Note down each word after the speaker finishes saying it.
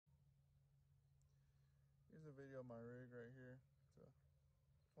a video of my rig right here. It's a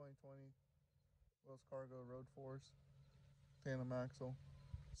 2020 Wells Cargo Road Force tandem axle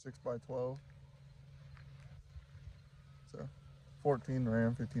 6x12. It's a 14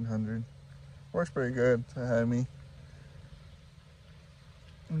 Ram 1500. Works pretty good to have me.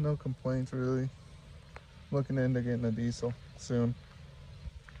 No complaints really. Looking into getting a diesel soon.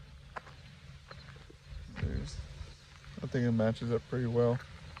 I think it matches up pretty well.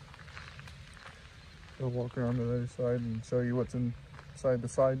 I'll walk around to the other side and show you what's inside the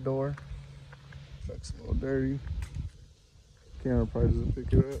side door. Truck's a little dirty. Camera probably doesn't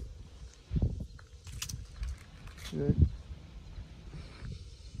pick it up. Yeah.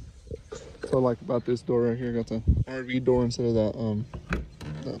 What I like about this door right here, got the RV door instead of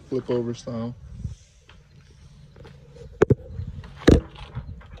that flip over style.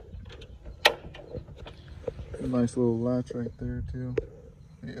 A nice little latch right there too.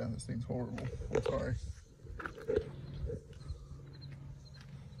 Yeah, this thing's horrible. I'm sorry.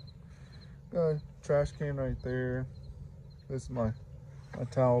 Got a trash can right there. This is my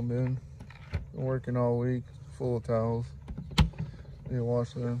towel bin. Been working all week, full of towels. Need to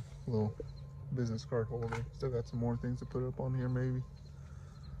wash them. Little business card holder. Still got some more things to put up on here maybe.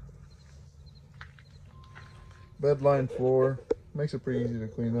 Bed line floor. Makes it pretty easy to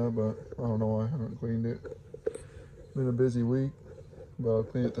clean up, but I don't know why I haven't cleaned it. Been a busy week, but I'll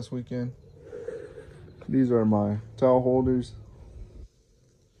clean it this weekend. These are my towel holders.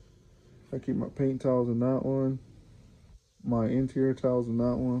 I keep my paint towels in that one. My interior towels in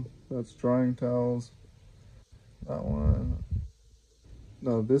that one. That's drying towels. That one.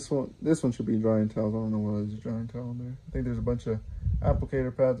 No, this one should be drying towels. I don't know what is drying towel in there. I think there's a bunch of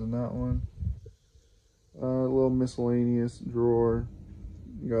applicator pads in that one. A little miscellaneous drawer.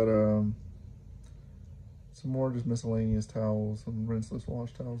 You got some more just miscellaneous towels, some rinseless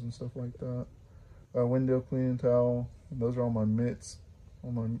wash towels and stuff like that. Window cleaning towel. And those are all my mitts,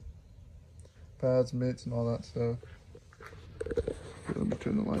 all my pads, mitts, and all that stuff. Okay, let me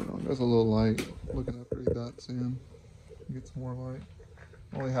turn the light on. There's a little light. Looking at 3 dots in. Get some more light.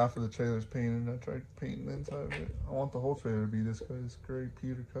 Only half of the trailer's painted. I tried painting the inside of it. I want the whole trailer to be this gray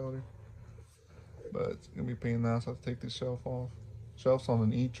pewter color. But it's gonna be a pain in the ass. I have to take this shelf off. Shelf's on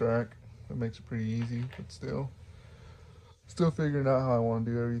an E-track. That makes it pretty easy, but still figuring out how I want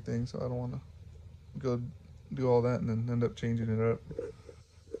to do everything. So I don't want to go do all that and then end up changing it up.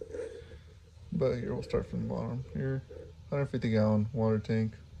 But here, we'll start from the bottom. Here, 150 gallon water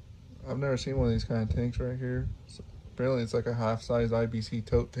tank. I've never seen one of these kind of tanks right here. So apparently it's like a half-size IBC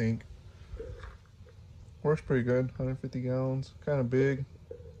tote tank. Works pretty good, 150 gallons. Kind of big,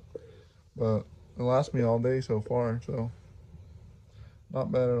 but it lasts me all day so far, so not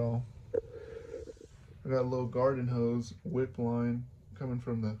bad at all. I got a little garden hose whip line coming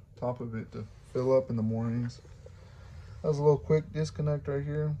from the top of it to fill up in the mornings. Has a little quick disconnect right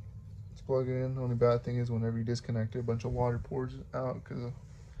here. Let's plug it in. The only bad thing is whenever you disconnect it, a bunch of water pours out because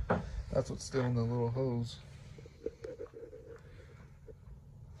that's what's still in the little hose.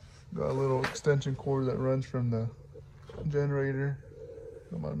 Got a little extension cord that runs from the generator.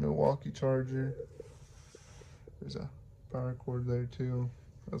 Got my Milwaukee charger. There's a power cord there too.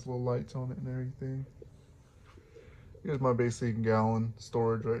 Has little lights on it and everything. Here's my basic gallon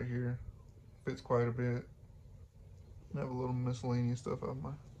storage right here. Fits quite a bit. I have a little miscellaneous stuff out of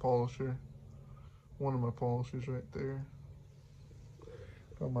my polisher. One of my polishers right there.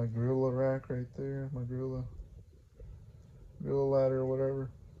 Got my Gorilla rack right there. My Gorilla ladder or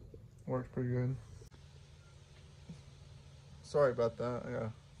whatever. Works pretty good. Sorry about that. I got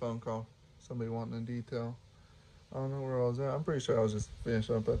a phone call. Somebody wanting a detail. I don't know where I was at. I'm pretty sure I was just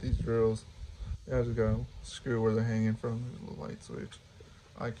finishing up at these drills. Yeah, I just got a screw where they're hanging from. There's a little light switch.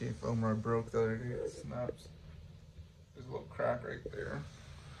 IK foam I broke the other day. It snaps. There's a little crack right there.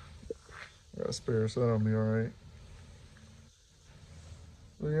 Got a spare, so that'll be alright.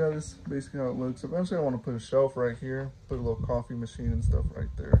 So yeah, this is basically how it looks. Eventually I want to put a shelf right here. Put a little coffee machine and stuff right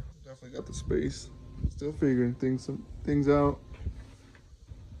there. Definitely got the space. Still figuring things out.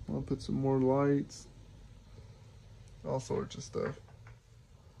 I'll put some more lights. All sorts of stuff.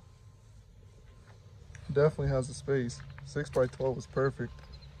 Definitely has the space. 6x12 is perfect.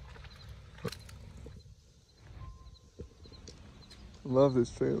 Love this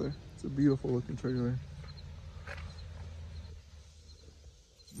trailer. It's a beautiful looking trailer.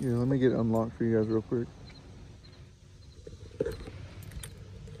 Yeah, let me get it unlocked for you guys real quick.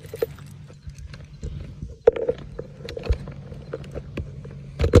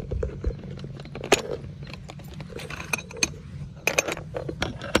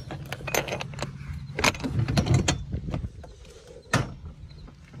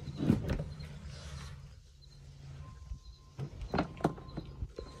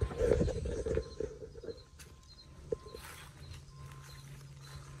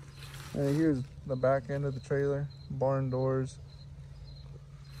 And here's the back end of the trailer, barn doors.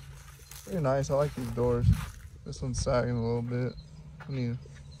 Pretty nice, I like these doors. This one's sagging a little bit. I need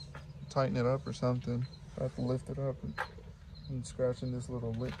to tighten it up or something. I have to lift it up and scratching this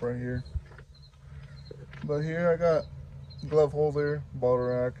little lip right here. But here I got glove holder, bottle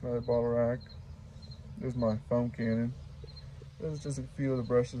rack, another bottle rack. There's my foam cannon. There's just a few of the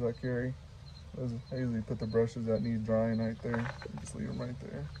brushes I carry. I usually put the brushes that need drying right there. Just leave them right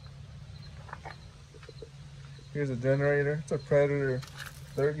there. Here's a generator. It's a Predator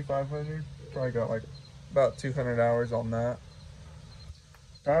 3500. Probably got like about 200 hours on that.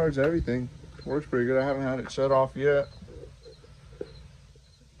 Powers everything. Works pretty good. I haven't had it shut off yet.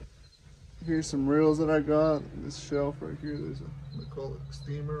 Here's some reels that I got. This shelf right here. There's a McCulloch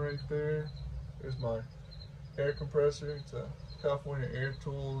steamer right there. There's my air compressor. It's a California Air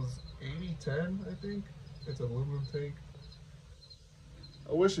Tools 8010, I think. It's an aluminum tank.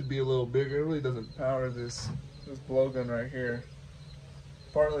 I wish it'd be a little bigger. It really doesn't power this blowgun right here.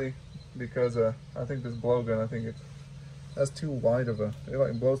 Partly because I think this blowgun, that's too wide of a, it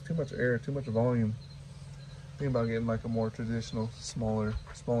like blows too much air, too much volume. Think about getting like a more traditional, smaller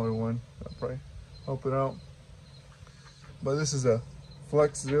one. That'll probably help it out. But this is a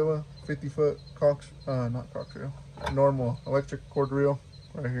Flexzilla 50-foot not cox reel, normal electric cord reel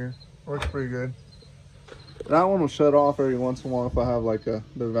right here. Works pretty good. That one will shut off every once in a while if I have like the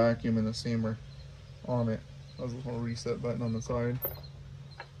vacuum and the steamer on it. There's a little reset button on the side.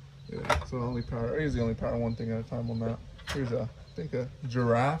 Yeah, so I usually only power one thing at a time on that. Here's I think a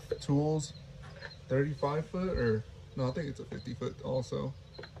Giraffe Tools 35-foot, or no, I think it's a 50-foot also.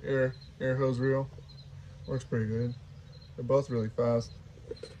 Air hose reel. Works pretty good. They're both really fast.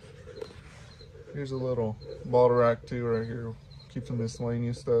 Here's a little bottle rack too right here. Keep some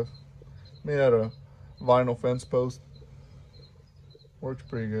miscellaneous stuff. Made out of vinyl fence post. Works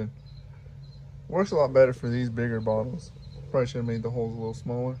pretty good. Works a lot better for these bigger bottles. Probably should have made the holes a little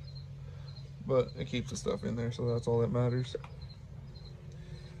smaller. But it keeps the stuff in there, so that's all that matters.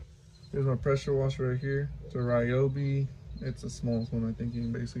 Here's my pressure washer right here. It's a Ryobi. It's the smallest one I think you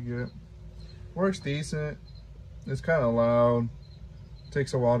can basically get. Works decent. It's kind of loud.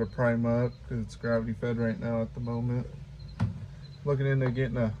 Takes a while to prime up because it's gravity fed right now at the moment. Looking into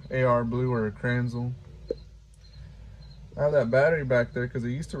getting a AR Blue or a Kranzel. I have that battery back there because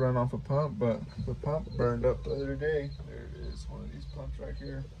it used to run off a pump, but the pump burned up the other day. There it is, one of these pumps right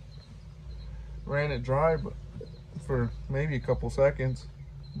here. Ran it dry but for maybe a couple seconds.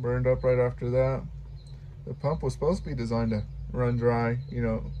 Burned up right after that. The pump was supposed to be designed to run dry, you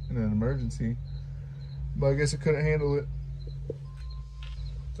know, in an emergency. But I guess it couldn't handle it.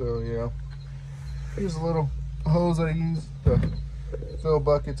 So yeah. Here's a little hose I use to fill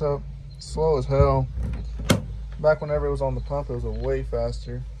buckets up. Slow as hell. Back whenever it was on the pump, it was way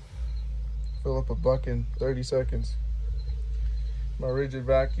faster. Fill up a bucket in 30 seconds. My rigid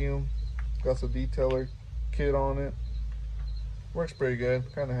vacuum. Got the detailer kit on it. Works pretty good,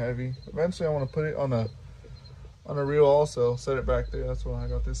 kind of heavy. Eventually I want to put it on a reel also, set it back there. That's why I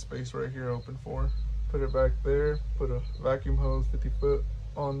got this space right here open for. Put it back there, put a vacuum hose 50-foot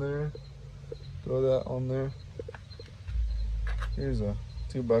on there, throw that on there. Here's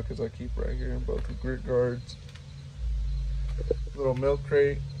two buckets I keep right here, both with grit guards. Little milk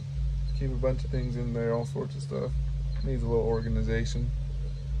crate, keep a bunch of things in there, all sorts of stuff. Needs a little organization.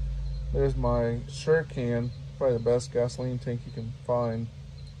 There's my Sure can. Probably the best gasoline tank you can find.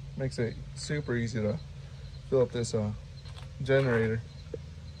 Makes it super easy to fill up this generator.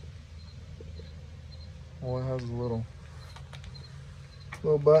 Well, it has a little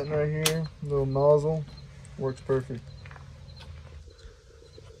button right here, little nozzle. Works perfect.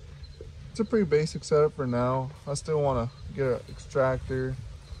 It's a pretty basic setup for now. I still want to get an extractor,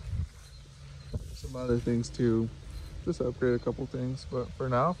 some other things too. Just upgrade a couple things, but for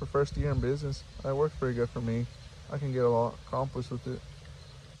now, for first year in business, that works pretty good for me. I can get a lot accomplished with it.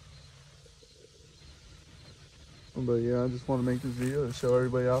 But yeah, I just want to make this video to show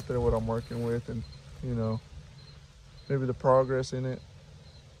everybody out there what I'm working with and, you know, maybe the progress in it.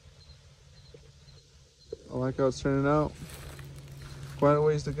 I like how it's turning out. Quite a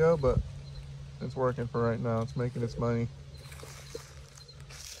ways to go, but it's working for right now. It's making its money.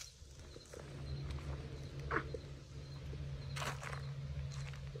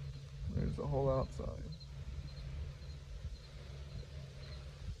 There's the whole outside.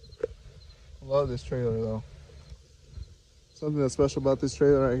 I love this trailer though. Something that's special about this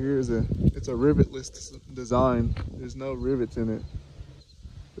trailer right here is it's a rivetless design. There's no rivets in it.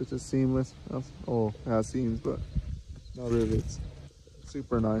 It's just seamless. Oh, it has seams, but no rivets.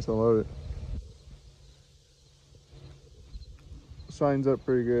 Super nice, I love it. Shines up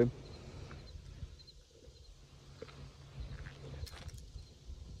pretty good.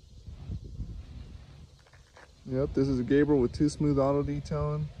 Yep, this is Gabriel with Too Smooth Auto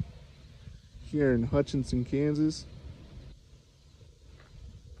Detailing here in Hutchinson, Kansas.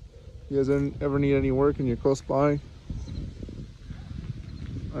 You guys ever need any work and you're close by,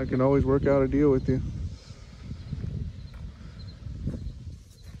 I can always work out a deal with you.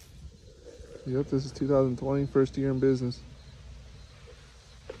 Yep, this is 2020, first year in business.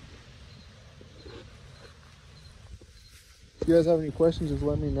 If you guys have any questions, just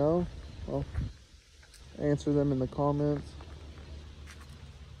let me know. I'll answer them in the comments.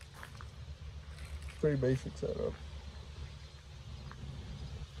 Pretty basic setup.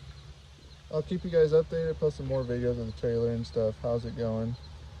 I'll keep you guys updated, post some more videos of the trailer and stuff. How's it going?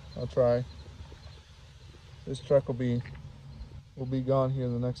 I'll try. This truck will be gone here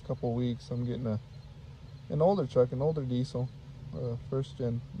in the next couple of weeks. I'm getting an older truck, an older diesel, first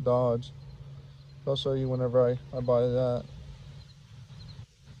gen Dodge. I'll show you whenever I buy that.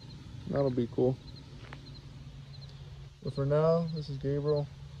 That'll be cool. But for now, this is Gabriel.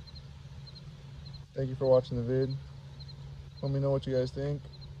 Thank you for watching the vid. Let me know what you guys think.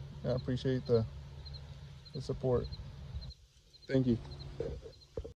 I appreciate the support. Thank you.